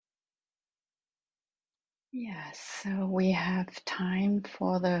Yes, so we have time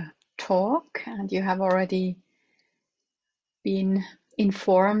for the talk, and you have already been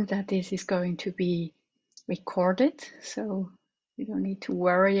informed that this is going to be recorded, so you don't need to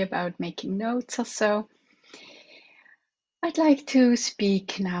worry about making notes or so. I'd like to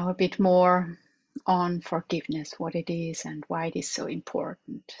speak now a bit more on forgiveness, what it is and why it is so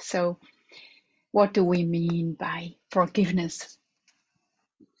important. So, what do we mean by forgiveness?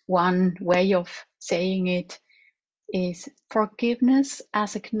 One way of saying it is forgiveness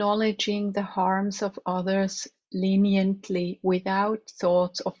as acknowledging the harms of others leniently without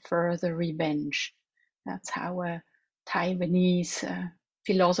thoughts of further revenge. That's how a Taiwanese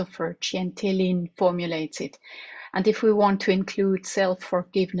philosopher Chien Lin formulates it. And if we want to include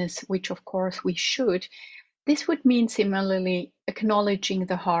self-forgiveness, which of course we should, this would mean similarly acknowledging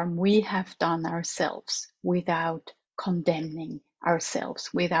the harm we have done ourselves without condemning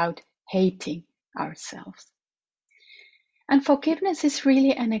ourselves, without hating ourselves. And forgiveness is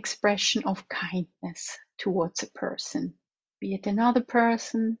really an expression of kindness towards a person, be it another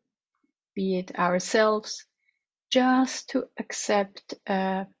person, be it ourselves, just to accept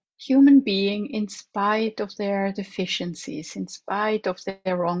a human being in spite of their deficiencies, in spite of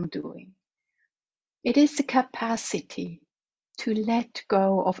their wrongdoing. It is the capacity to let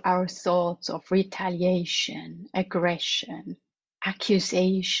go of our thoughts of retaliation, aggression,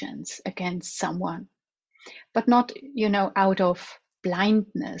 accusations against someone, but not, out of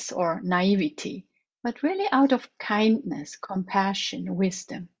blindness or naivety, but really out of kindness, compassion,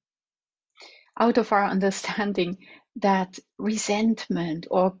 wisdom, out of our understanding that resentment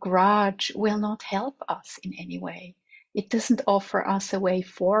or grudge will not help us in any way. It doesn't offer us a way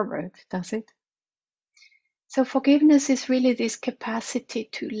forward, does it? So forgiveness is really this capacity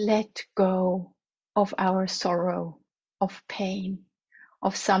to let go of our sorrow, of pain,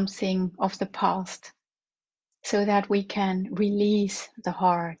 of something of the past, so that we can release the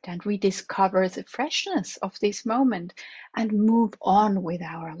heart and rediscover the freshness of this moment and move on with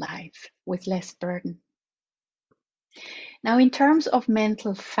our life with less burden. Now, in terms of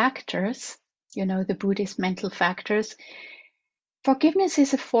mental factors, the Buddhist mental factors, forgiveness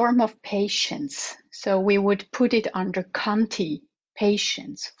is a form of patience. So we would put it under Kanti,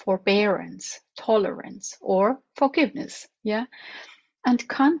 patience, forbearance, tolerance, or forgiveness. Yeah. And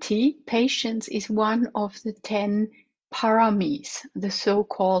Kanti, patience, is one of the 10 paramis, the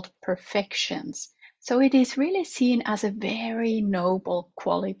so-called perfections. So it is really seen as a very noble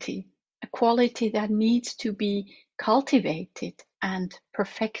quality, a quality that needs to be cultivated and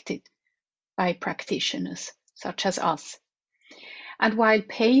perfected by practitioners such as us. And while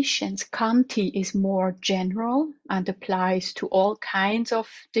patience, Kanti, is more general and applies to all kinds of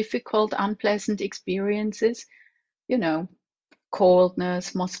difficult, unpleasant experiences, you know,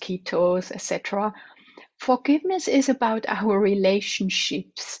 coldness, mosquitoes, etc. Forgiveness is about our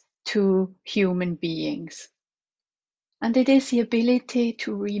relationships to human beings. And it is the ability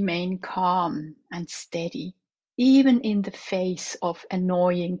to remain calm and steady, even in the face of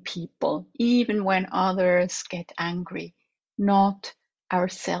annoying people, even when others get angry, not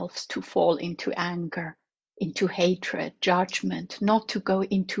ourselves to fall into anger, into hatred, judgment, not to go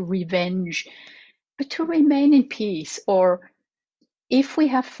into revenge, but to remain in peace, or if we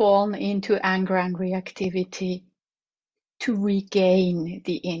have fallen into anger and reactivity, to regain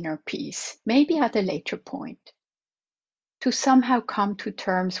the inner peace, maybe at a later point, to somehow come to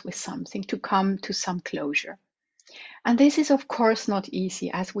terms with something, to come to some closure. And this is, of course, not easy,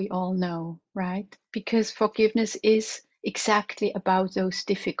 as we all know, right? Because forgiveness is exactly about those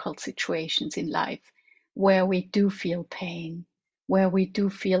difficult situations in life where we do feel pain, where we do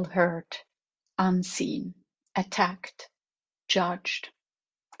feel hurt, unseen, attacked, judged,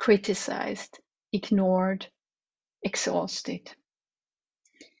 criticized, ignored, exhausted.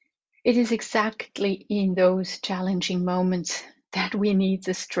 It is exactly in those challenging moments that we need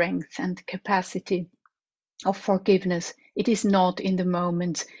the strength and capacity of forgiveness. It is not in the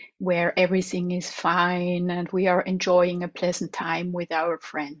moments where everything is fine and we are enjoying a pleasant time with our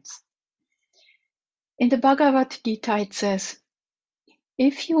friends. In the Bhagavad Gita, it says,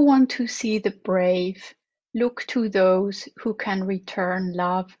 if you want to see the brave, look to those who can return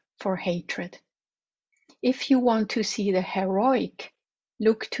love for hatred. If you want to see the heroic,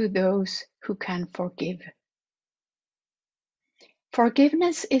 look to those who can forgive.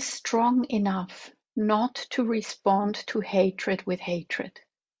 Forgiveness is strong enough not to respond to hatred with hatred,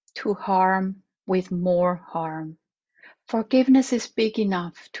 to harm with more harm. Forgiveness is big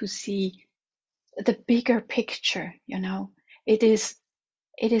enough to see the bigger picture, It is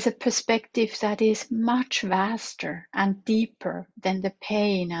a perspective that is much vaster and deeper than the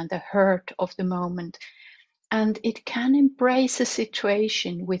pain and the hurt of the moment. and it can embrace a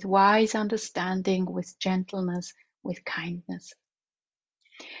situation with wise understanding, with gentleness, with kindness.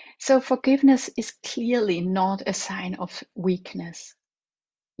 So forgiveness is clearly not a sign of weakness.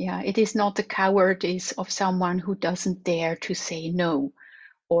 Yeah, it is not the cowardice of someone who doesn't dare to say no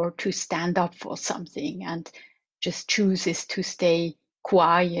or to stand up for something and just chooses to stay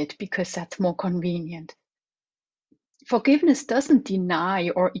quiet because that's more convenient. Forgiveness doesn't deny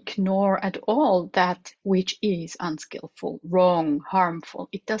or ignore at all that which is unskillful, wrong, harmful.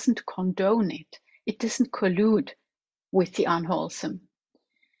 It doesn't condone it. It doesn't collude with the unwholesome.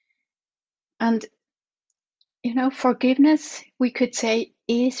 And, forgiveness, we could say,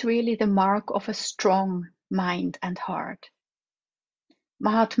 is really the mark of a strong mind and heart.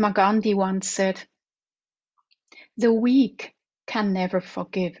 Mahatma Gandhi once said, "The weak can never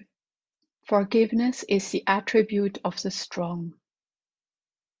forgive. Forgiveness is the attribute of the strong."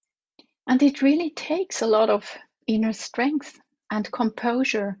 And it really takes a lot of inner strength and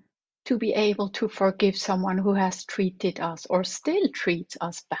composure to be able to forgive someone who has treated us or still treats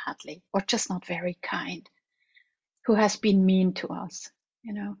us badly or just not very kind, who has been mean to us,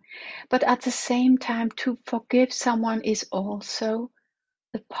 But at the same time, to forgive someone is also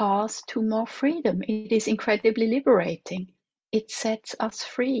the path to more freedom. It is incredibly liberating. It sets us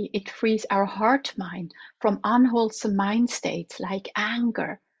free. It frees our heart mind from unwholesome mind states like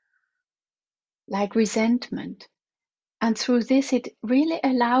anger, like resentment. And through this, it really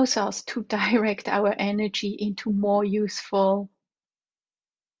allows us to direct our energy into more useful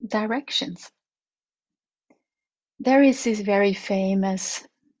directions. There is this very famous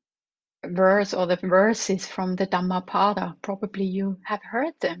verse or the verses from the Dhammapada. Probably you have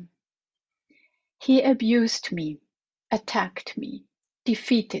heard them. He abused me, attacked me,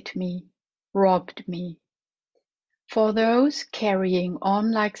 defeated me, robbed me. For those carrying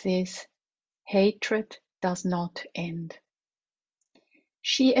on like this, hatred does not end.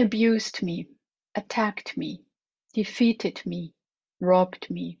 She abused me, attacked me, defeated me, robbed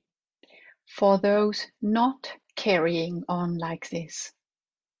me. For those not carrying on like this,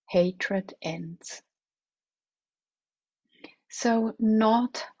 hatred ends. So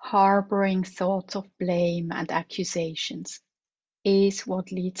not harboring thoughts of blame and accusations is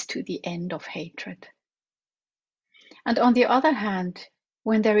what leads to the end of hatred. And on the other hand,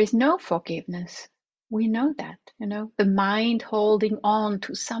 when there is no forgiveness, we know that, the mind holding on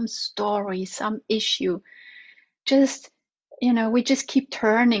to some story, some issue, we just keep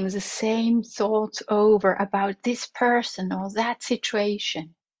turning the same thoughts over about this person or that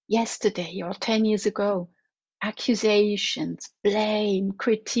situation yesterday or 10 years ago. Accusations, blame,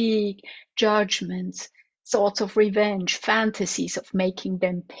 critique, judgments, thoughts of revenge, fantasies of making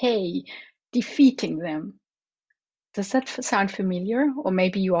them pay, defeating them. Does that sound familiar? Or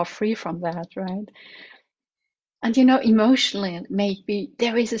maybe you are free from that, right? And emotionally, maybe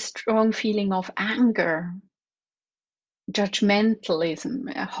there is a strong feeling of anger,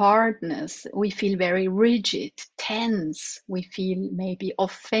 judgmentalism, hardness. We feel very rigid, tense. We feel maybe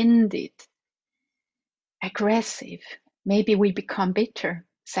offended, aggressive. Maybe we become bitter,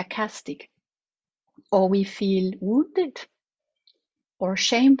 sarcastic, or we feel wounded or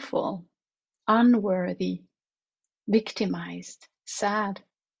shameful, unworthy, victimized, sad.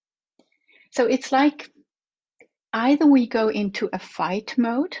 So it's like either we go into a fight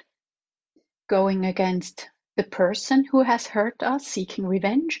mode, going against the person who has hurt us, seeking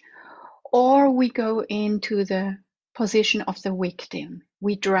revenge, or we go into the position of the victim.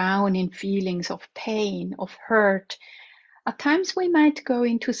 We drown in feelings of pain, of hurt. At times we might go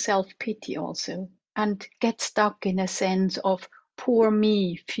into self-pity also and get stuck in a sense of poor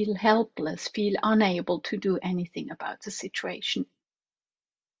me, feel helpless, feel unable to do anything about the situation.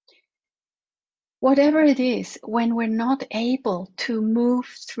 Whatever it is, when we're not able to move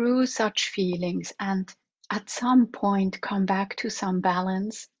through such feelings and at some point come back to some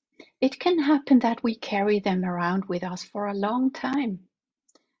balance, it can happen that we carry them around with us for a long time.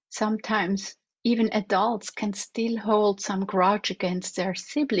 Sometimes even adults can still hold some grudge against their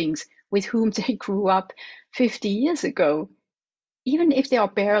siblings with whom they grew up 50 years ago, even if they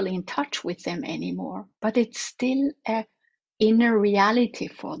are barely in touch with them anymore. But it's still an inner reality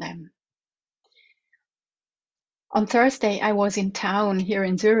for them. On Thursday, I was in town here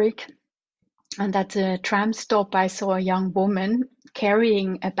in Zurich, and at the tram stop, I saw a young woman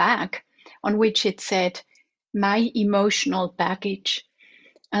carrying a bag on which it said, "My emotional baggage."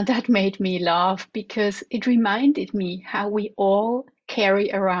 And that made me laugh because it reminded me how we all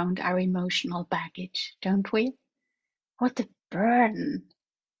carry around our emotional baggage, don't we? What a burden,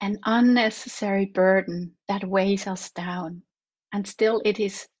 an unnecessary burden that weighs us down. And still, it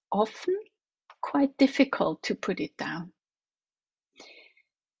is often quite difficult to put it down.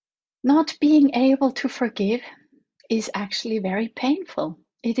 Not being able to forgive is actually very painful.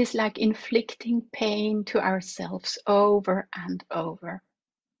 It is like inflicting pain to ourselves over and over.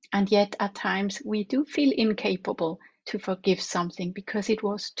 And yet at times we do feel incapable to forgive something because it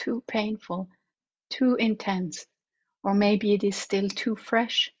was too painful, too intense, or maybe it is still too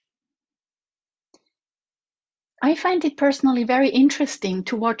fresh. I find it personally very interesting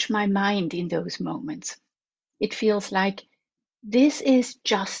to watch my mind in those moments. It feels like this is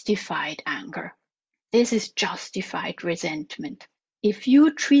justified anger. This is justified resentment. If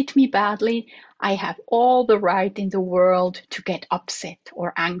you treat me badly, I have all the right in the world to get upset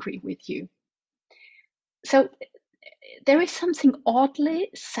or angry with you. So there is something oddly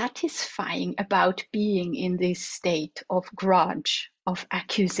satisfying about being in this state of grudge, of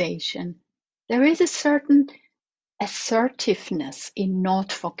accusation. There is a certain assertiveness in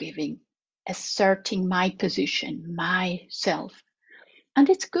not forgiving, asserting my position, myself. And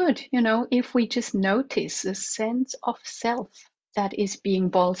it's good, if we just notice the sense of self that is being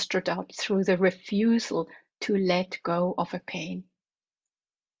bolstered up through the refusal to let go of a pain.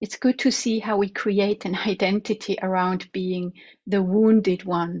 It's good to see how we create an identity around being the wounded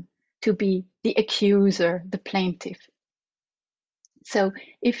one, to be the accuser, the plaintiff. So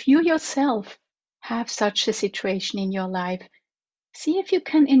if you yourself have such a situation in your life, see if you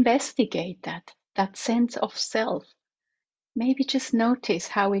can investigate that sense of self. Maybe just notice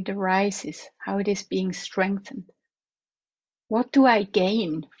how it arises, how it is being strengthened. What do I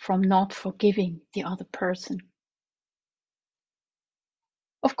gain from not forgiving the other person?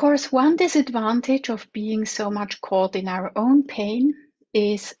 Of course, one disadvantage of being so much caught in our own pain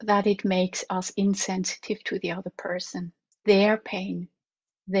is that it makes us insensitive to the other person, their pain,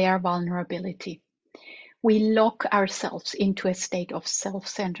 their vulnerability. We lock ourselves into a state of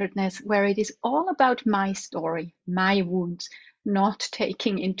self-centeredness where it is all about my story, my wounds, not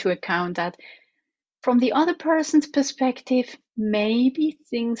taking into account that from the other person's perspective, maybe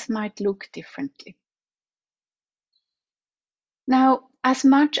things might look differently. Now, as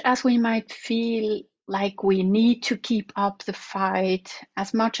much as we might feel like we need to keep up the fight,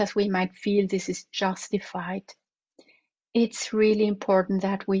 as much as we might feel this is justified, it's really important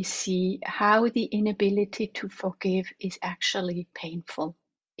that we see how the inability to forgive is actually painful.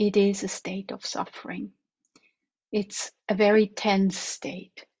 It is a state of suffering. It's a very tense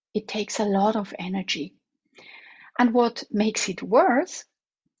state. It takes a lot of energy. And what makes it worse,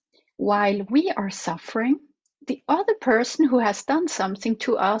 while we are suffering, the other person who has done something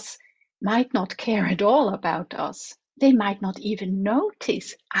to us might not care at all about us. They might not even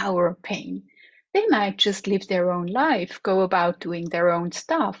notice our pain. They might just live their own life, go about doing their own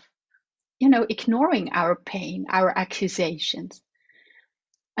stuff, ignoring our pain, our accusations.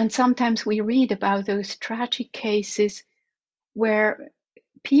 And sometimes we read about those tragic cases where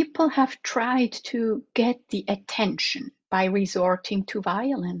people have tried to get the attention by resorting to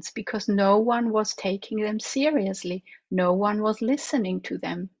violence because no one was taking them seriously. No one was listening to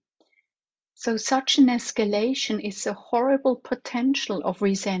them. So such an escalation is a horrible potential of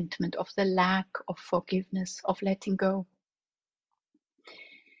resentment, of the lack of forgiveness, of letting go.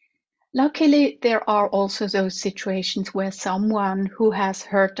 Luckily, there are also those situations where someone who has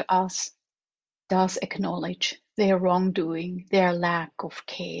hurt us does acknowledge their wrongdoing, their lack of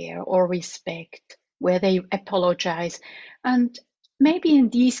care or respect, where they apologize. And maybe in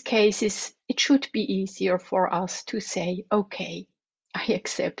these cases, it should be easier for us to say, okay, I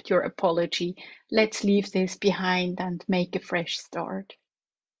accept your apology. Let's leave this behind and make a fresh start.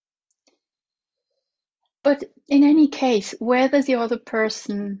 But in any case, whether the other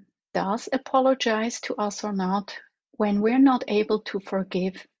person does apologize to us or not, when we're not able to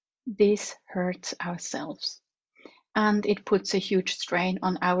forgive, this hurts ourselves. And it puts a huge strain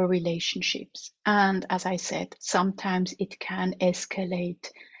on our relationships. And as I said, sometimes it can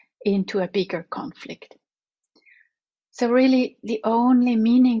escalate into a bigger conflict. So really, the only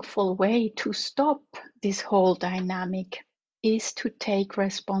meaningful way to stop this whole dynamic is to take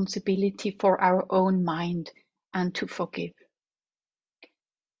responsibility for our own mind and to forgive.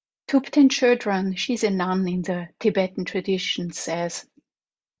 Thupten Chodron, she's a nun in the Tibetan tradition, says,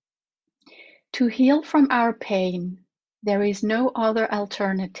 to heal from our pain, there is no other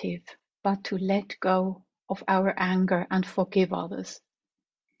alternative but to let go of our anger and forgive others.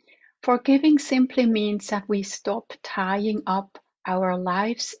 Forgiving simply means that we stop tying up our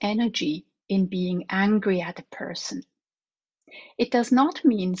life's energy in being angry at a person. It does not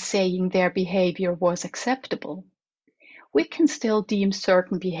mean saying their behavior was acceptable. We can still deem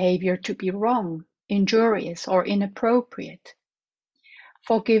certain behavior to be wrong, injurious, or inappropriate.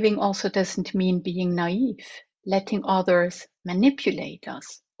 Forgiving also doesn't mean being naive, letting others manipulate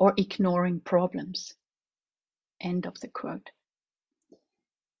us, or ignoring problems. End of the quote.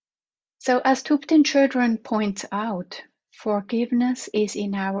 So as Thupten Chodron points out, forgiveness is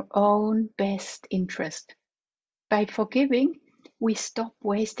in our own best interest. By forgiving, we stop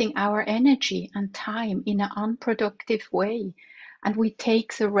wasting our energy and time in an unproductive way, and we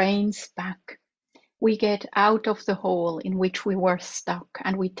take the reins back. We get out of the hole in which we were stuck,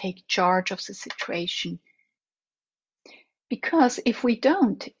 and we take charge of the situation. Because if we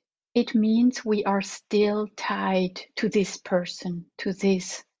don't, it means we are still tied to this person, to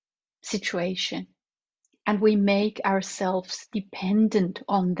this situation, and we make ourselves dependent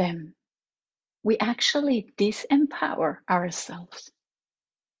on them. We actually disempower ourselves.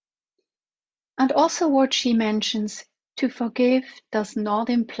 And also what she mentions, to forgive does not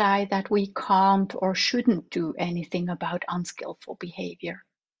imply that we can't or shouldn't do anything about unskillful behavior.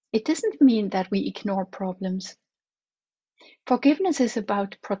 It doesn't mean that we ignore problems. Forgiveness is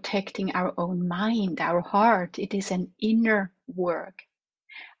about protecting our own mind, our heart. It is an inner work.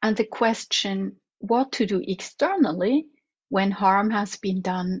 And the question, what to do externally when harm has been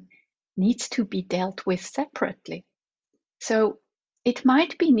done, needs to be dealt with separately. So it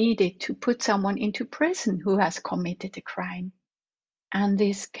might be needed to put someone into prison who has committed a crime. And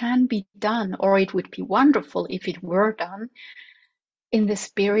this can be done, or it would be wonderful if it were done, in the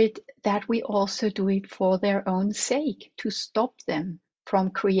spirit that we also do it for their own sake, to stop them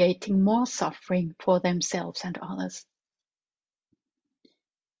from creating more suffering for themselves and others.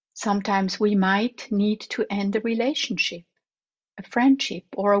 Sometimes we might need to end a relationship, a friendship,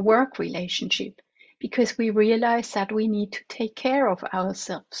 or a work relationship, because we realize that we need to take care of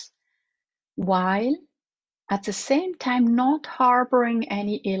ourselves, while at the same time not harboring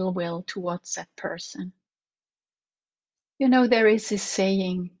any ill will towards that person. You know, there is this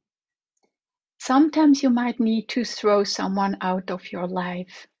saying, sometimes you might need to throw someone out of your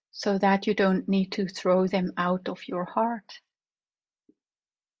life so that you don't need to throw them out of your heart.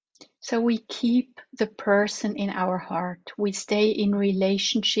 So we keep the person in our heart. We stay in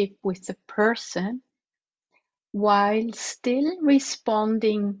relationship with the person while still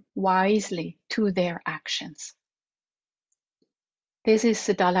responding wisely to their actions. This is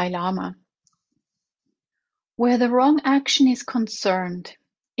the Dalai Lama. Where the wrong action is concerned,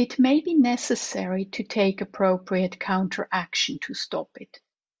 it may be necessary to take appropriate counteraction to stop it.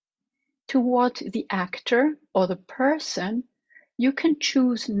 Toward the actor or the person, you can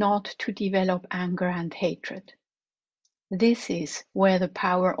choose not to develop anger and hatred. This is where the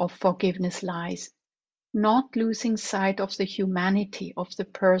power of forgiveness lies, not losing sight of the humanity of the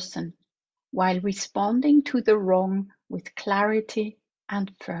person while responding to the wrong with clarity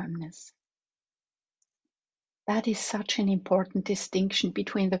and firmness. That is such an important distinction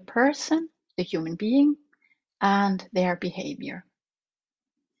between the person, the human being, and their behavior.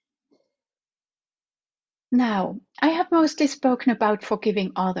 Now, I have mostly spoken about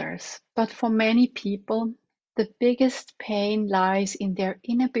forgiving others, but for many people, the biggest pain lies in their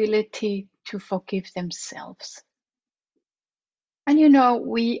inability to forgive themselves. And you know,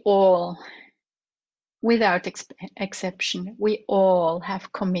 we all, without exception, we all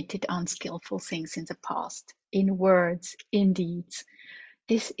have committed unskillful things in the past, in words, in deeds.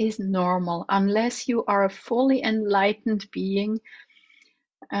 This is normal. Unless you are a fully enlightened being,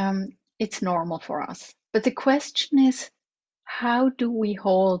 it's normal for us. But the question is, how do we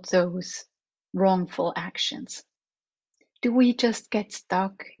hold those wrongful actions? Do we just get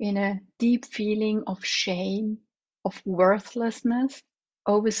stuck in a deep feeling of shame, of worthlessness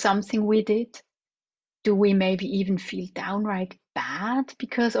over something we did? Do we maybe even feel downright bad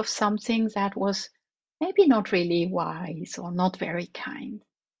because of something that was maybe not really wise or not very kind?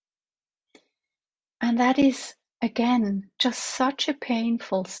 And that is, again, just such a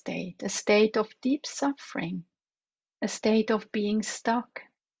painful state, a state of deep suffering, a state of being stuck.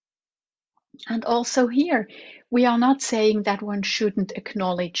 And also here, we are not saying that one shouldn't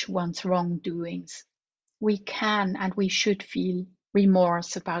acknowledge one's wrongdoings. We can and we should feel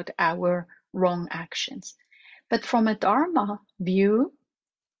remorse about our wrong actions. But from a Dharma view,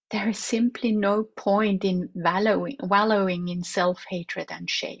 there is simply no point in wallowing in self-hatred and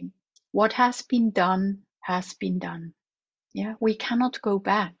shame. What has been done has been done. Yeah, we cannot go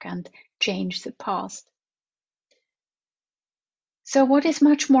back and change the past. So what is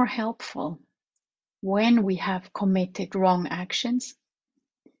much more helpful when we have committed wrong actions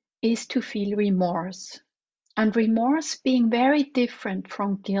is to feel remorse. And remorse being very different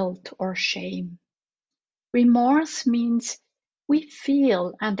from guilt or shame. Remorse means we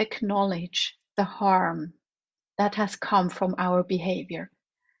feel and acknowledge the harm that has come from our behavior.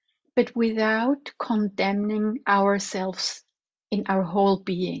 but without condemning ourselves in our whole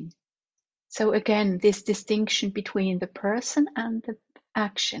being. So again, this distinction between the person and the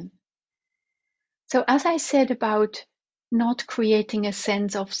action. So as I said about not creating a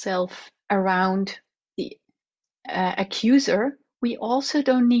sense of self around the accuser, we also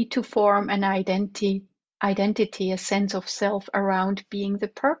don't need to form an identity, a sense of self around being the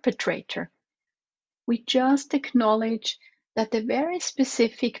perpetrator. We just acknowledge that the very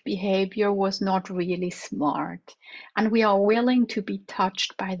specific behavior was not really smart, and we are willing to be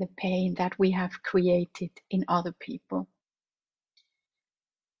touched by the pain that we have created in other people.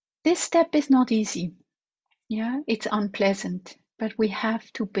 This step is not easy. Yeah, it's unpleasant, but we have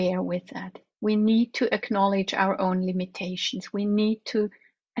to bear with that. We need to acknowledge our own limitations. We need to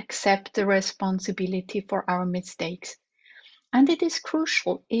accept the responsibility for our mistakes. And it is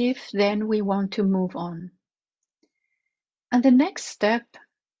crucial if then we want to move on. And the next step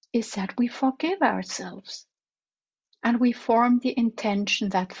is that we forgive ourselves. And we form the intention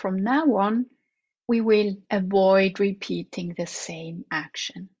that from now on, we will avoid repeating the same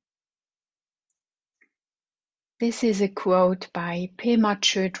action. This is a quote by Pema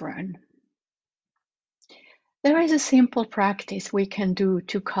Chodron. There is a simple practice we can do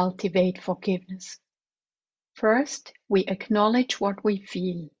to cultivate forgiveness. First, we acknowledge what we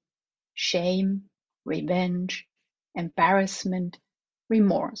feel: shame, revenge, embarrassment,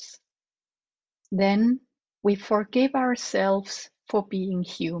 remorse. Then we forgive ourselves for being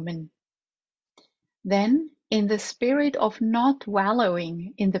human. Then, in the spirit of not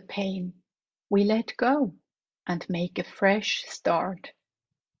wallowing in the pain, we let go and make a fresh start.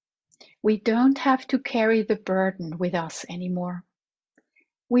 We don't have to carry the burden with us anymore.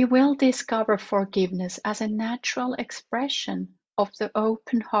 We will discover forgiveness as a natural expression of the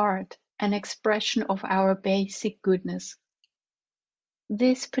open heart, an expression of our basic goodness.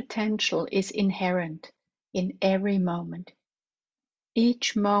 This potential is inherent in every moment.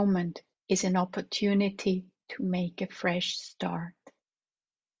 Each moment is an opportunity to make a fresh start.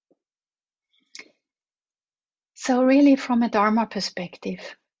 So really, from a Dharma perspective,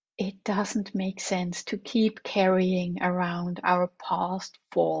 it doesn't make sense to keep carrying around our past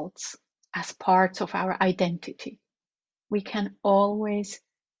faults as parts of our identity. We can always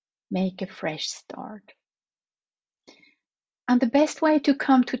make a fresh start. And the best way to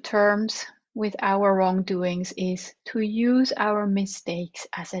come to terms with our wrongdoings is to use our mistakes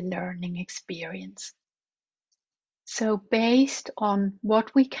as a learning experience. So based on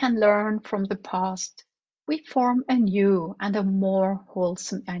what we can learn from the past, we form a new and a more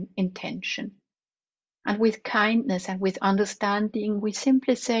wholesome intention. And with kindness and with understanding, we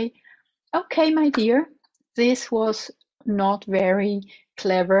simply say, okay, my dear, this was not very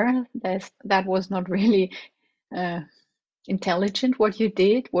clever. That was not really intelligent what you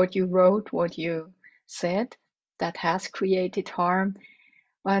did, what you wrote, what you said. That has created harm.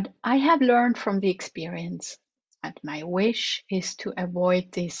 But I have learned from the experience, and my wish is to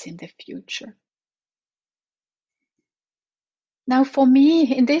avoid this in the future. Now, for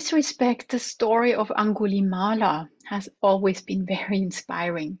me, in this respect, the story of Angulimala has always been very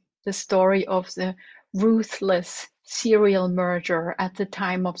inspiring. The story of the ruthless serial murderer at the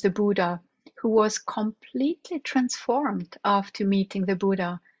time of the Buddha, who was completely transformed after meeting the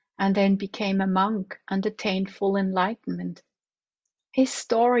Buddha and then became a monk and attained full enlightenment. His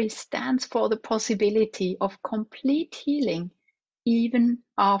story stands for the possibility of complete healing even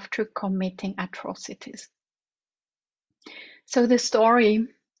after committing atrocities. So the story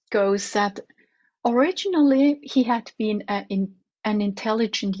goes that originally he had been an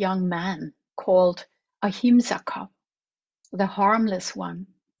intelligent young man called Ahimsaka, the harmless one,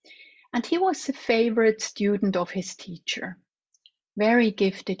 and he was a favorite student of his teacher, very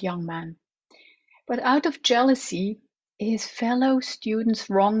gifted young man. But out of jealousy, his fellow students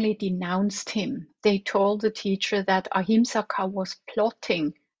wrongly denounced him. They told the teacher that Ahimsaka was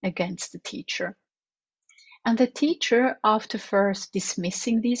plotting against the teacher. And the teacher, after first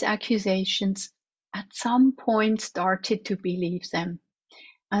dismissing these accusations, at some point started to believe them,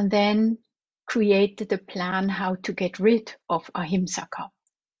 and then created a plan how to get rid of Ahimsaka.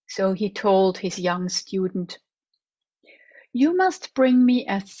 So he told his young student, "You must bring me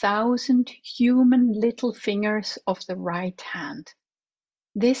 1,000 human little fingers of the right hand.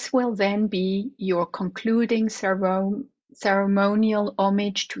 This will then be your concluding ceremonial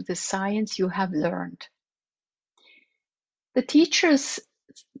homage to the science you have learned." The teacher's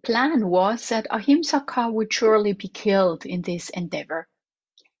plan was that Ahimsaka would surely be killed in this endeavor.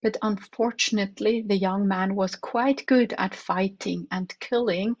 But unfortunately, the young man was quite good at fighting and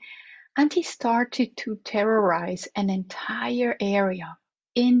killing, and he started to terrorize an entire area.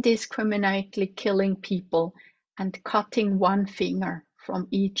 indiscriminately killing people and cutting one finger from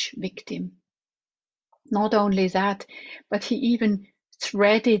each victim. Not only that, but he even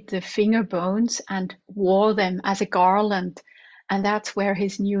threaded the finger bones and wore them as a garland, and that's where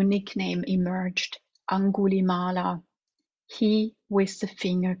his new nickname emerged, Angulimala, he with the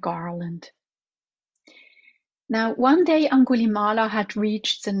finger garland. Now, one day Angulimala had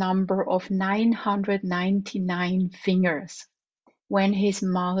reached the number of 999 fingers when his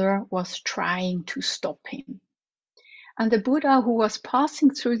mother was trying to stop him. And the Buddha, who was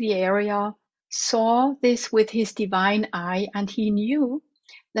passing through the area, saw this with his divine eye, and he knew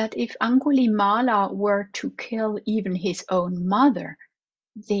that if Angulimala were to kill even his own mother,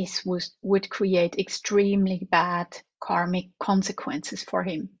 this would create extremely bad karmic consequences for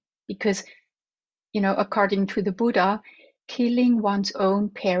him. Because, according to the Buddha, killing one's own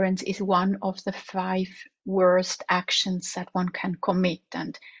parents is one of the 5 worst actions that one can commit.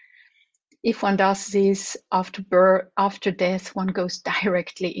 And if one does this after death, one goes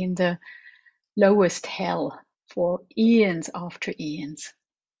directly in the lowest hell for eons after eons.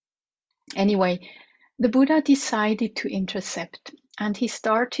 Anyway, the Buddha decided to intercept, and he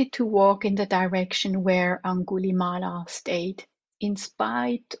started to walk in the direction where Angulimala stayed, in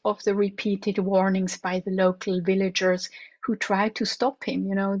spite of the repeated warnings by the local villagers who tried to stop him.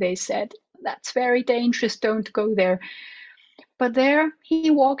 They said, "That's very dangerous, don't go there." But there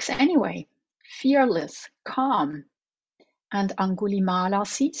he walks anyway, fearless, calm, and Angulimala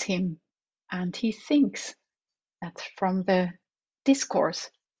sees him, and he thinks, that's from the discourse,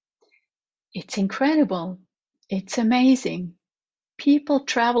 "It's incredible, it's amazing. People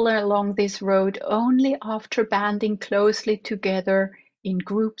travel along this road only after banding closely together in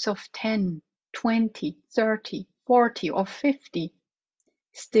groups of 10, 20, 30, 40, or 50.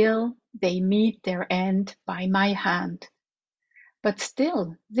 Still, they meet their end by my hand. But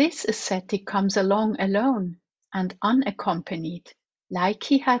still, this ascetic comes along alone and unaccompanied, like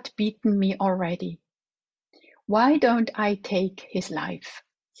he had beaten me already. Why don't I take his life?"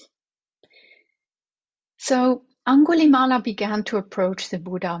 So Angulimala began to approach the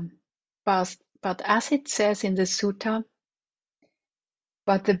Buddha, but as it says in the sutta,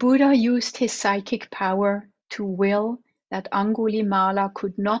 but the Buddha used his psychic power to will that Angulimala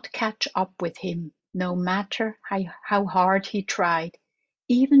could not catch up with him, no matter how hard he tried,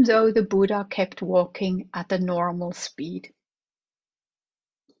 even though the Buddha kept walking at a normal speed.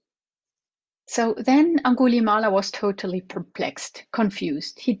 So then Angulimala was totally perplexed,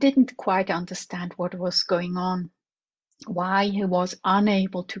 confused. He didn't quite understand what was going on, why he was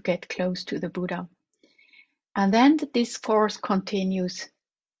unable to get close to the Buddha. And then the discourse continues.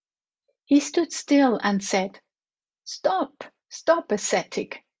 He stood still and said, "Stop, stop,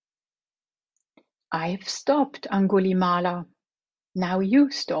 ascetic." "I've stopped, Angulimala. Now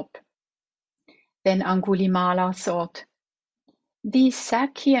you stop." Then Angulimala thought, "These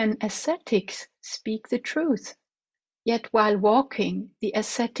Sakyan ascetics speak the truth. Yet while walking, the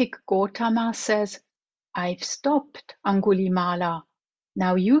ascetic Gotama says, 'I've stopped, Angulimala.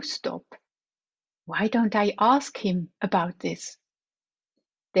 Now you stop. Why don't I ask him about this?'"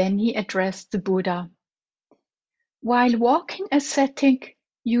 Then he addressed the Buddha. "While walking, ascetic,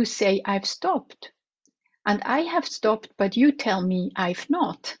 you say I've stopped. And I have stopped, but you tell me I've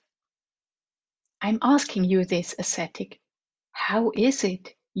not. I'm asking you this, ascetic. How is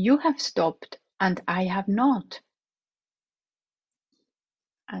it you have stopped and I have not?"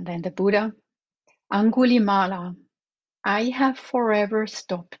 And then the Buddha, "Angulimala, I have forever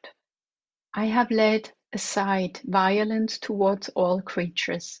stopped. I have laid aside violence towards all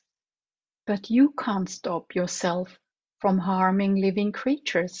creatures. But you can't stop yourself from harming living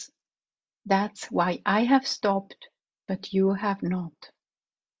creatures. That's why I have stopped, but you have not."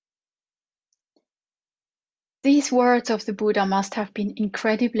 These words of the Buddha must have been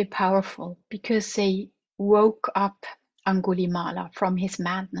incredibly powerful because they woke up Angulimala from his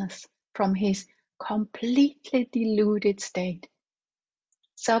madness, from his completely deluded state.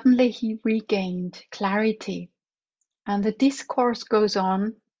 Suddenly he regained clarity, and the discourse goes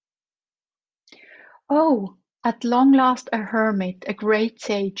on. "Oh, at long last a hermit, a great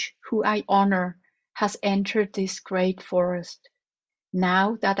sage, who I honor, has entered this great forest.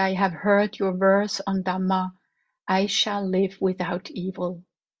 Now that I have heard your verse on Dhamma, I shall live without evil."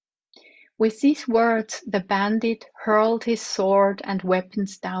 With these words, the bandit hurled his sword and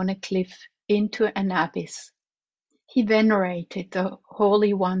weapons down a cliff into an abyss. He venerated the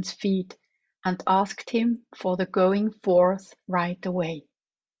Holy One's feet and asked him for the going forth right away.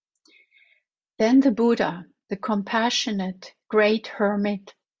 Then the Buddha, the compassionate, great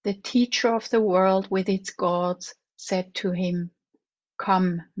hermit, the teacher of the world with its gods, said to him,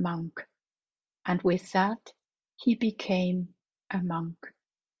 "Come, monk." And with that, he became a monk.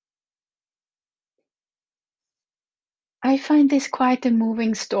 I find this quite a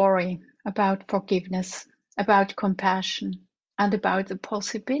moving story about forgiveness, about compassion, and about the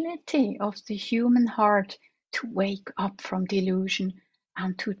possibility of the human heart to wake up from delusion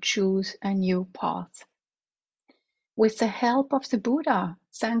and to choose a new path. With the help of the Buddha,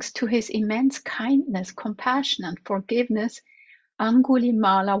 thanks to his immense kindness, compassion, and forgiveness,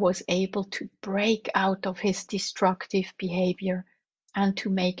 Angulimala was able to break out of his destructive behavior and to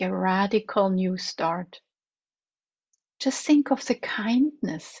make a radical new start. Just think of the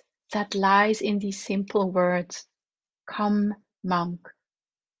kindness that lies in these simple words, "Come, monk."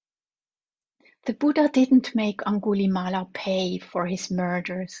 The Buddha didn't make Angulimala pay for his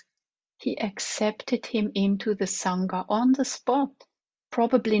murders. He accepted him into the Sangha on the spot,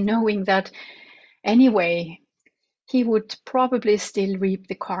 probably knowing that anyway, he would probably still reap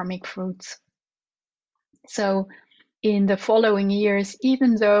the karmic fruits. So in the following years,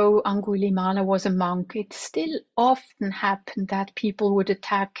 even though Angulimala was a monk, it still often happened that people would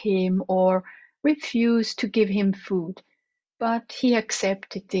attack him or refuse to give him food. But he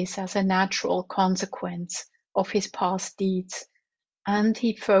accepted this as a natural consequence of his past deeds, and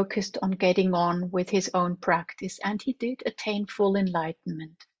he focused on getting on with his own practice, and he did attain full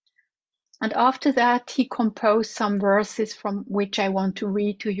enlightenment. And after that, he composed some verses from which I want to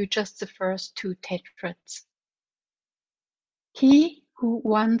read to you just the first two tetrads. He who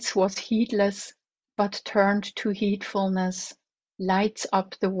once was heedless, but turned to heedfulness, lights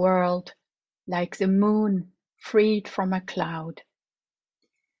up the world like the moon freed from a cloud.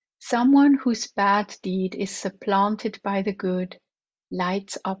 Someone whose bad deed is supplanted by the good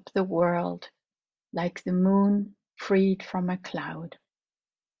lights up the world like the moon freed from a cloud.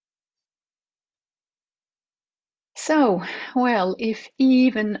 So, well, if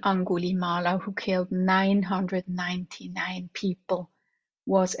even Angulimala, who killed 999 people,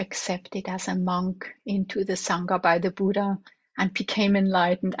 was accepted as a monk into the Sangha by the Buddha and became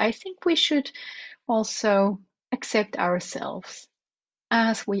enlightened, I think we should also accept ourselves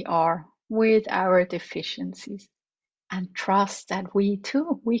as we are with our deficiencies and trust that we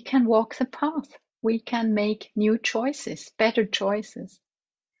too, we can walk the path. We can make new choices, better choices.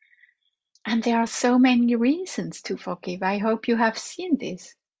 And there are so many reasons to forgive. I hope you have seen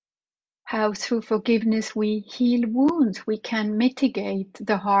this. How through forgiveness we heal wounds, we can mitigate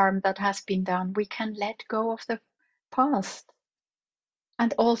the harm that has been done, we can let go of the past.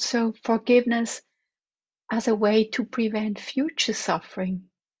 And also forgiveness as a way to prevent future suffering,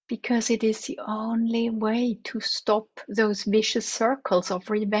 because it is the only way to stop those vicious circles of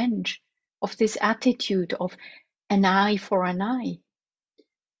revenge, of this attitude of an eye for an eye.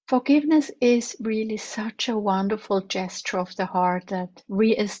 Forgiveness is really such a wonderful gesture of the heart that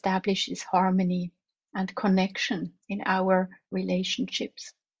reestablishes harmony and connection in our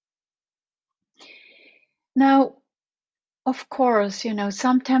relationships. Now, of course,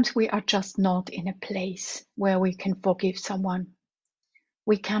 sometimes we are just not in a place where we can forgive someone.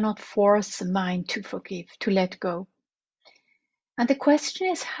 We cannot force the mind to forgive, to let go. And the question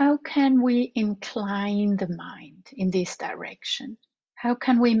is, how can we incline the mind in this direction? How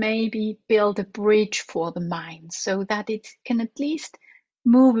can we maybe build a bridge for the mind so that it can at least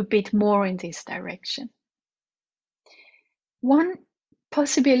move a bit more in this direction? One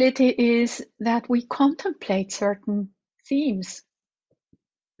possibility is that we contemplate certain themes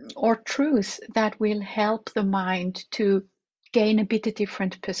or truths that will help the mind to gain a bit a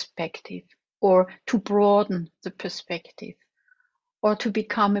different perspective, or to broaden the perspective, or to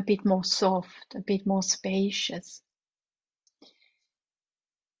become a bit more soft, a bit more spacious.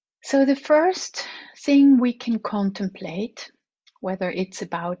 So the first thing we can contemplate, whether it's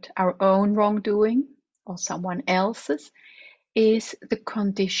about our own wrongdoing or someone else's, is the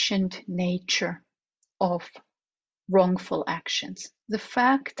conditioned nature of wrongful actions. The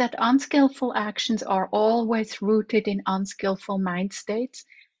fact that unskillful actions are always rooted in unskillful mind states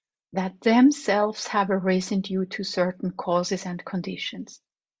that themselves have arisen due to certain causes and conditions.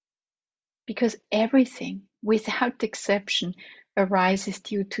 Because everything, without exception, arises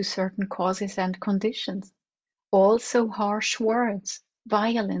due to certain causes and conditions. Also harsh words,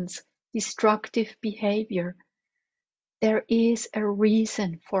 violence, destructive behavior. There is a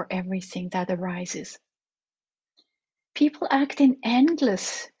reason for everything that arises. People act in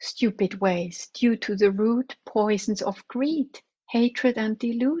endless stupid ways due to the root poisons of greed, hatred, and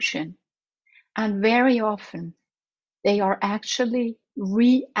delusion. And very often they are actually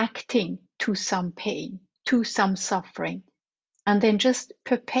reacting to some pain, to some suffering, and then just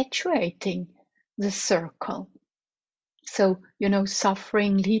perpetuating the circle. So,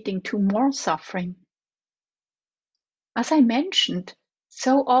 suffering leading to more suffering. As I mentioned,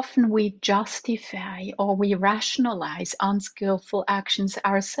 so often we justify or we rationalize unskillful actions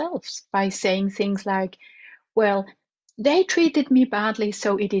ourselves by saying things like, well, they treated me badly,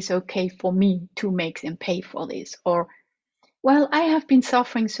 so it is okay for me to make them pay for this. Or, well, I have been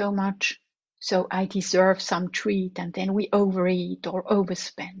suffering so much, so I deserve some treat, and then we overeat or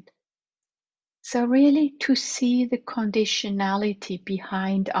overspend. So really to see the conditionality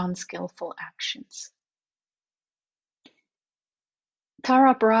behind unskillful actions.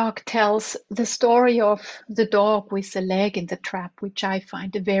 Tara Brach tells the story of the dog with the leg in the trap, which I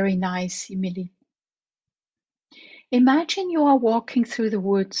find a very nice simile. Imagine you are walking through the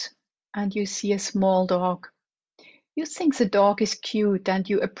woods and you see a small dog. You think the dog is cute and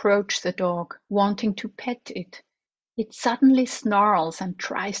you approach the dog, wanting to pet it. It suddenly snarls and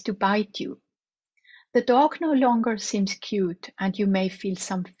tries to bite you. The dog no longer seems cute and you may feel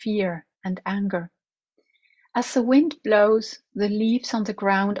some fear and anger. As the wind blows, the leaves on the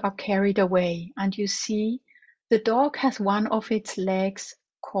ground are carried away, and you see the dog has one of its legs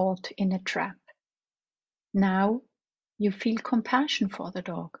caught in a trap. Now you feel compassion for the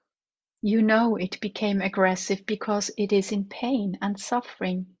dog. You know it became aggressive because it is in pain and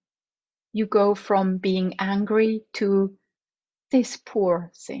suffering. You go from being angry to this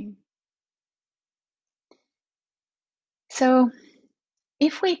poor thing. So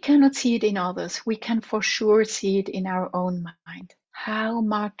if we cannot see it in others, we can for sure see it in our own mind, how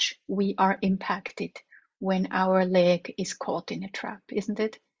much we are impacted when our leg is caught in a trap, isn't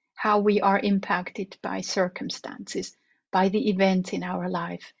it? How we are impacted by circumstances, by the events in our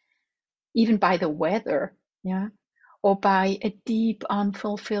life, even by the weather, yeah, or by a deep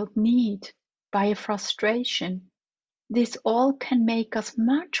unfulfilled need, by a frustration. This all can make us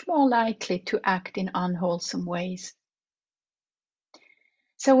much more likely to act in unwholesome ways.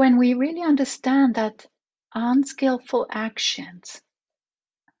 So when we really understand that unskillful actions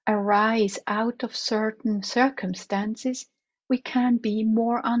arise out of certain circumstances, we can be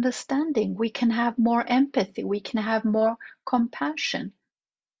more understanding, we can have more empathy, we can have more compassion.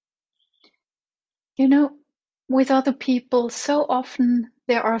 With other people, so often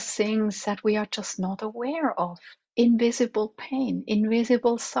there are things that we are just not aware of. Invisible pain,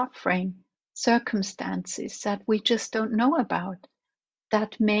 invisible suffering, circumstances that we just don't know about,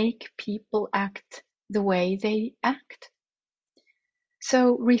 that make people act the way they act.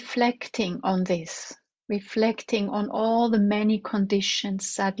 So reflecting on this, reflecting on all the many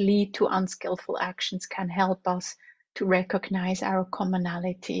conditions that lead to unskillful actions can help us to recognize our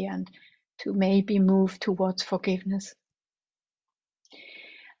commonality and to maybe move towards forgiveness.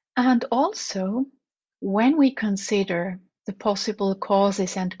 And also, when we consider the possible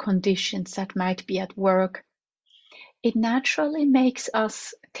causes and conditions that might be at work, it naturally makes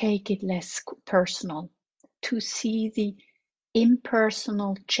us take it less personal, to see the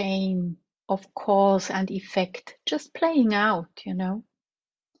impersonal chain of cause and effect just playing out. And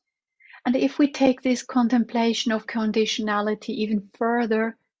if we take this contemplation of conditionality even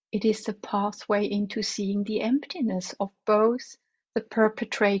further, it is the pathway into seeing the emptiness of both the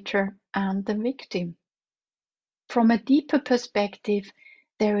perpetrator and the victim. From a deeper perspective,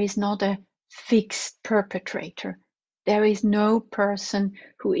 there is not a fixed perpetrator. There is no person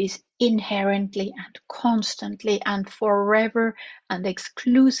who is inherently and constantly and forever and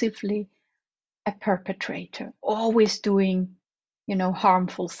exclusively a perpetrator, always doing,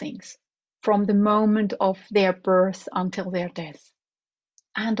 harmful things from the moment of their birth until their death.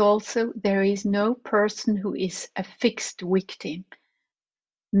 And also, there is no person who is a fixed victim.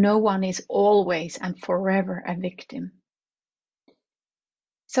 No one is always and forever a victim.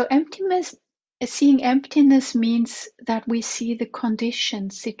 So seeing emptiness means that we see the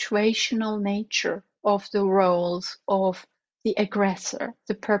conditioned situational nature of the roles of the aggressor,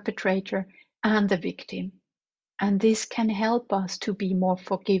 the perpetrator, and the victim. And this can help us to be more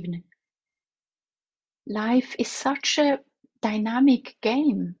forgiving. Life is such a dynamic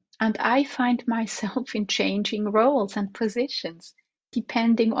game, and I find myself in changing roles and positions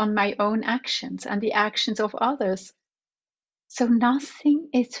depending on my own actions and the actions of others. So nothing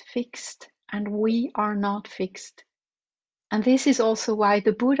is fixed, and we are not fixed. And this is also why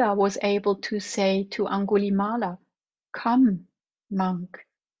the Buddha was able to say to Angulimala, "Come, monk."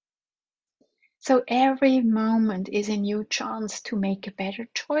 So every moment is a new chance to make a better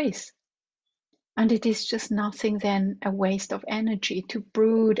choice. And it is just nothing than a waste of energy to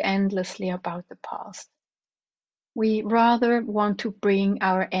brood endlessly about the past. We rather want to bring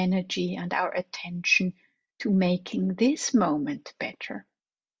our energy and our attention to making this moment better.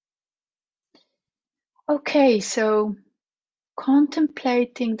 Okay, so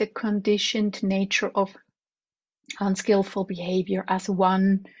contemplating the conditioned nature of unskillful behavior as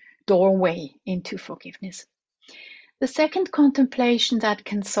one doorway into forgiveness. The second contemplation that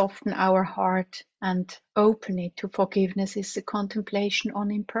can soften our heart and open it to forgiveness is the contemplation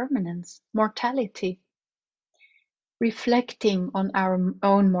on impermanence, mortality, reflecting on our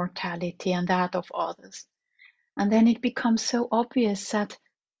own mortality and that of others. And then it becomes so obvious that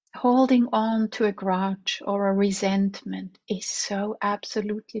holding on to a grudge or a resentment is so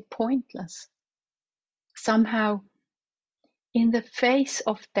absolutely pointless. Somehow, in the face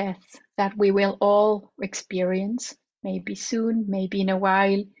of death that we will all experience, maybe soon, maybe in a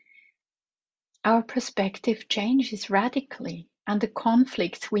while, our perspective changes radically, and the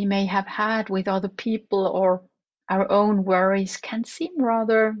conflicts we may have had with other people or our own worries can seem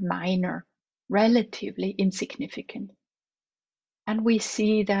rather minor, relatively insignificant. And we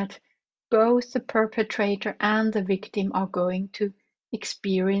see that both the perpetrator and the victim are going to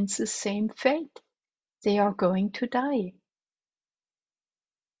experience the same fate. They are going to die.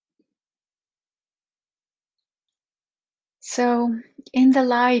 So, in the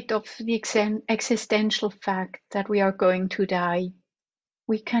light of the existential fact that we are going to die,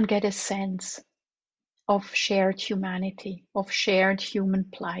 we can get a sense of shared humanity, of shared human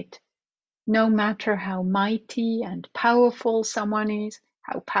plight. No matter how mighty and powerful someone is,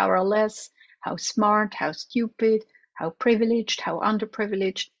 how powerless, how smart, how stupid, how privileged, how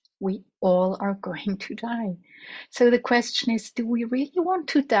underprivileged, we all are going to die. So the question is, do we really want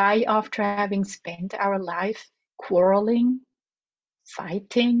to die after having spent our life quarreling,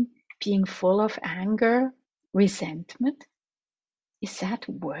 fighting, being full of anger, resentment? Is that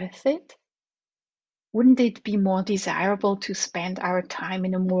worth it? Wouldn't it be more desirable to spend our time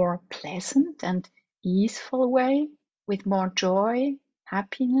in a more pleasant and easeful way, with more joy,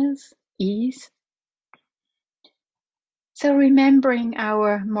 happiness, ease? So remembering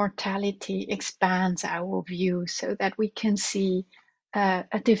our mortality expands our view so that we can see a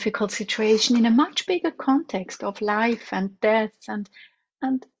difficult situation in a much bigger context of life and death,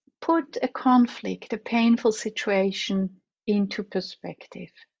 and put a conflict, a painful situation into perspective.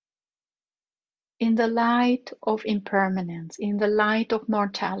 In the light of impermanence, in the light of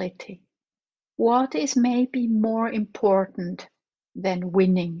mortality, what is maybe more important than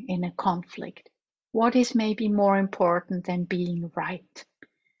winning in a conflict? What is maybe more important than being right?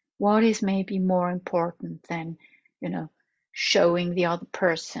 What is maybe more important than, showing the other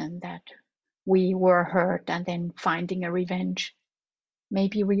person that we were hurt and then finding a revenge?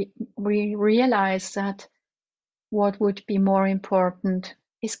 Maybe we realize that what would be more important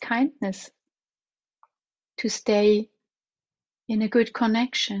is kindness, to stay in a good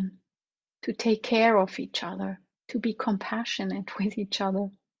connection, to take care of each other, to be compassionate with each other.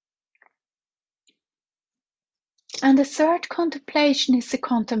 And the third contemplation is the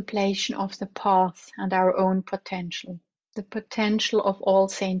contemplation of the path and our own potential, the potential of all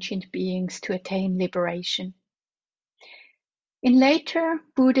sentient beings to attain liberation. In later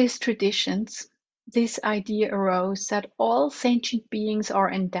Buddhist traditions, this idea arose that all sentient beings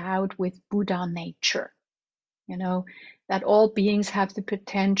are endowed with Buddha nature. That all beings have the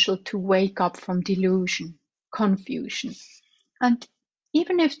potential to wake up from delusion, confusion. And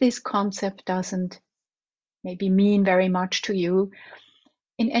even if this concept doesn't maybe mean very much to you,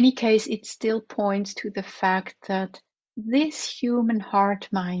 in any case, it still points to the fact that this human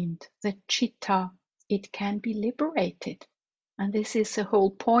heart-mind, the citta, it can be liberated. And this is the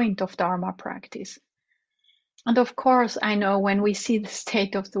whole point of Dharma practice. And of course, I know when we see the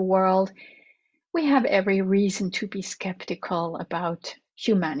state of the world, we have every reason to be skeptical about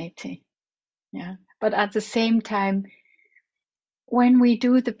humanity. Yeah. But at the same time, when we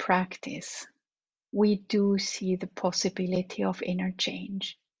do the practice, we do see the possibility of inner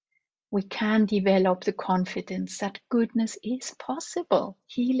change. We can develop the confidence that goodness is possible,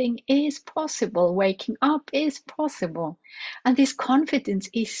 healing is possible, waking up is possible. And this confidence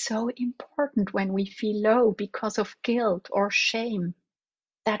is so important when we feel low because of guilt or shame,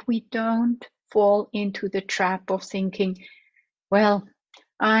 that we don't fall into the trap of thinking, well,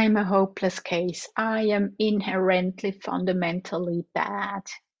 I'm a hopeless case. I am inherently, fundamentally bad,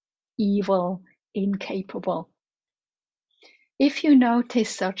 evil, incapable. If you notice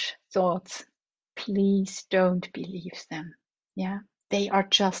such thoughts, please don't believe them. Yeah, they are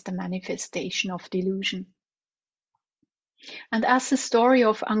just a manifestation of delusion. And as the story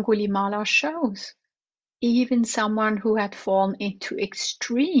of Angulimala shows, even someone who had fallen into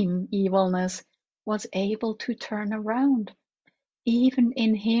extreme evilness was able to turn around. Even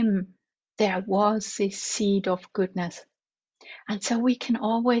in him, there was this seed of goodness. And so we can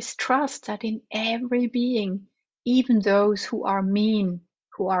always trust that in every being even those who are mean,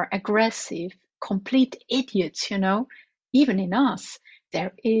 who are aggressive, complete idiots, even in us,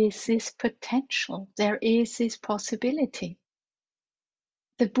 there is this potential, there is this possibility.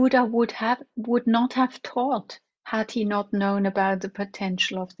 The Buddha would not have taught had he not known about the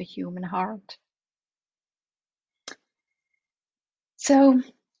potential of the human heart. So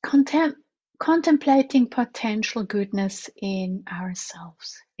contemplating potential goodness in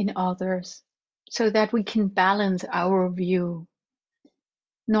ourselves, in others, so that we can balance our view,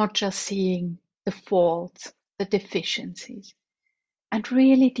 not just seeing the faults, the deficiencies, and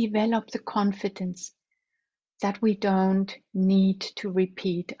really develop the confidence that we don't need to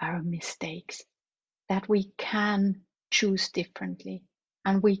repeat our mistakes, that we can choose differently,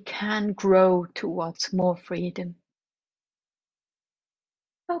 and we can grow towards more freedom.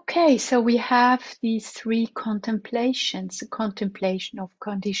 Okay, so we have these three contemplations: the contemplation of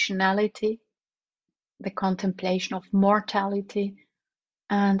conditionality, the contemplation of mortality,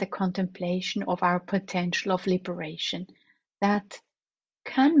 and the contemplation of our potential of liberation that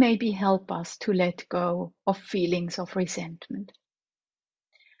can maybe help us to let go of feelings of resentment.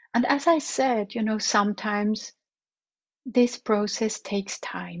 And as I said, sometimes this process takes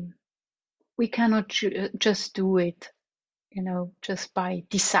time. We cannot just do it, just by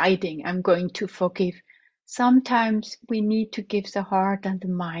deciding I'm going to forgive. Sometimes we need to give the heart and the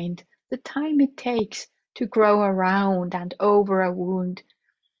mind the time it takes to grow around and over a wound.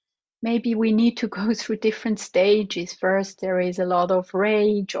 Maybe we need to go through different stages. First, there is a lot of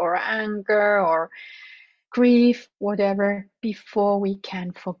rage or anger or grief, whatever, before we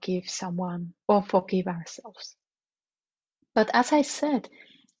can forgive someone or forgive ourselves. But as I said,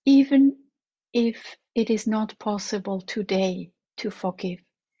 even if it is not possible today to forgive,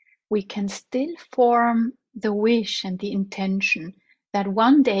 we can still form the wish and the intention that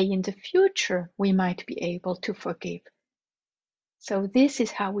one day in the future we might be able to forgive. So this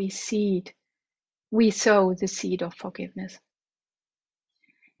is how we sow the seed of forgiveness.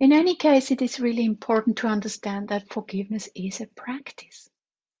 In any case, it is really important to understand that forgiveness is a practice.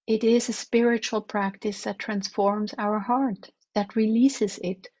 It is a spiritual practice that transforms our heart, that releases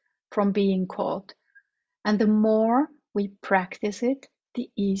it from being caught. And the more we practice it,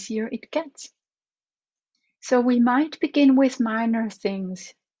 the easier it gets. So we might begin with minor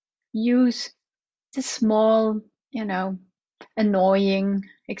things, use the small, annoying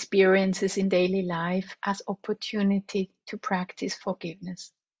experiences in daily life as opportunity to practice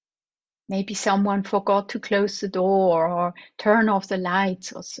forgiveness. Maybe someone forgot to close the door or turn off the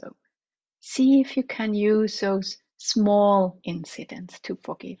lights or so. See if you can use those small incidents to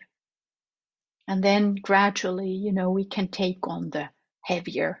forgive. And then gradually, we can take on the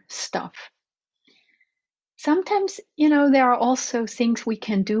heavier stuff. Sometimes, there are also things we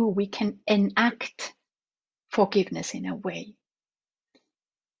can do. We can enact forgiveness in a way.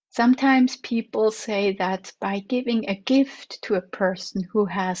 Sometimes people say that by giving a gift to a person who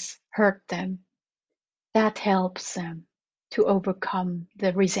has hurt them, that helps them to overcome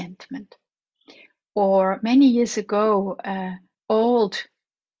the resentment. Or many years ago, an old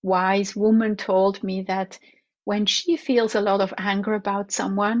wise woman told me that when she feels a lot of anger about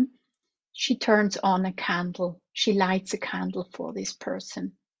someone, she turns on a candle. She lights a candle for this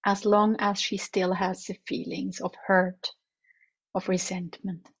person, as long as she still has the feelings of hurt, of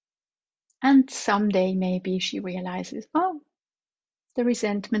resentment. And someday maybe she realizes, oh, the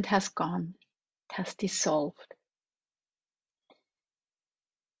resentment has gone, it has dissolved.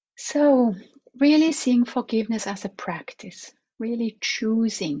 So really seeing forgiveness as a practice, really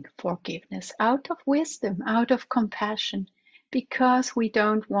choosing forgiveness out of wisdom, out of compassion, because we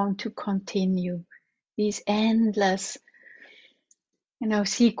don't want to continue these endless,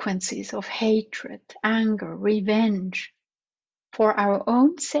 sequences of hatred, anger, revenge, for our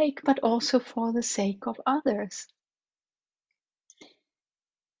own sake, but also for the sake of others.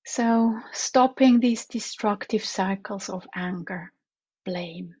 So stopping these destructive cycles of anger,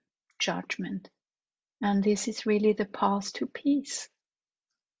 blame, judgment. And this is really the path to peace.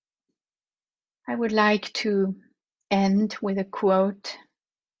 I would like to end with a quote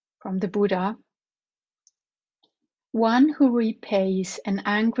from the Buddha. One who repays an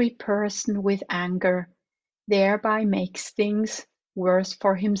angry person with anger thereby makes things worse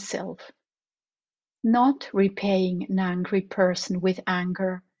for himself. Not repaying an angry person with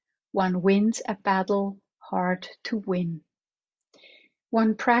anger, one wins a battle hard to win.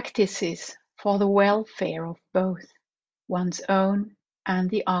 One practices for the welfare of both one's own and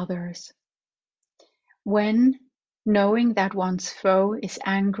the others. When, knowing that one's foe is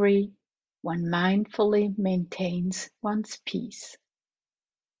angry, one mindfully maintains one's peace.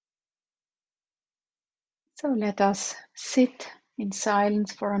 So let us sit in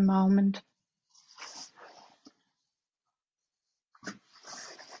silence for a moment.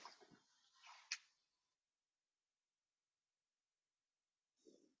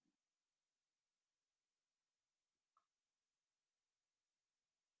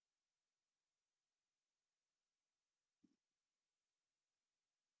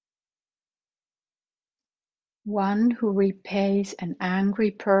 One who repays an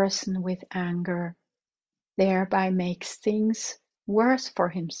angry person with anger thereby makes things worse for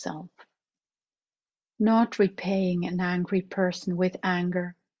himself. Not repaying an angry person with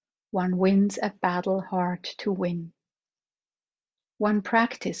anger, one wins a battle hard to win. One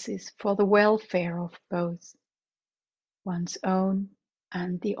practices for the welfare of both, one's own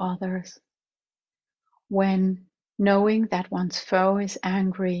and the others. When, knowing that one's foe is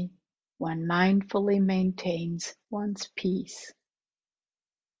angry, one mindfully maintains one's peace.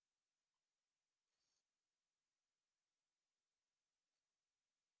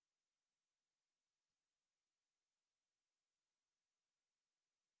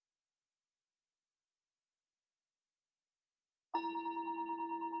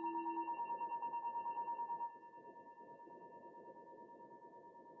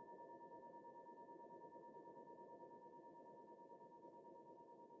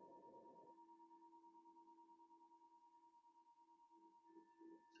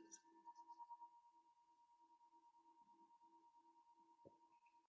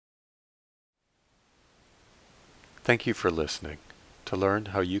 Thank you for listening. To learn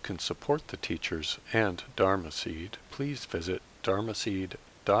how you can support the teachers and Dharma Seed, please visit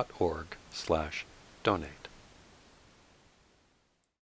dharmaseed.org/donate.